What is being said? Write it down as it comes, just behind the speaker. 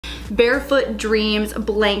Barefoot Dreams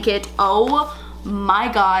blanket. Oh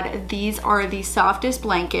my god, these are the softest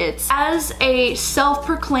blankets. As a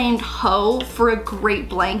self-proclaimed hoe for a great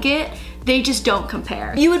blanket, they just don't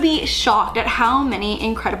compare. You would be shocked at how many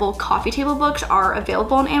incredible coffee table books are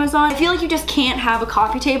available on Amazon. I feel like you just can't have a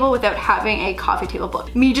coffee table without having a coffee table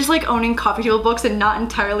book. Me just like owning coffee table books and not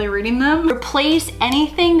entirely reading them. Replace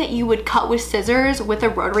anything that you would cut with scissors with a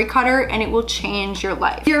rotary cutter and it will change your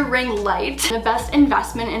life. Your ring light, the best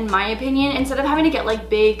investment in my opinion, instead of having to get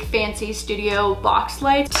like big fancy studio box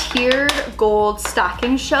lights, tiered gold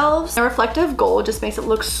stacking shelves. The reflective gold just makes it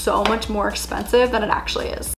look so much more expensive than it actually is.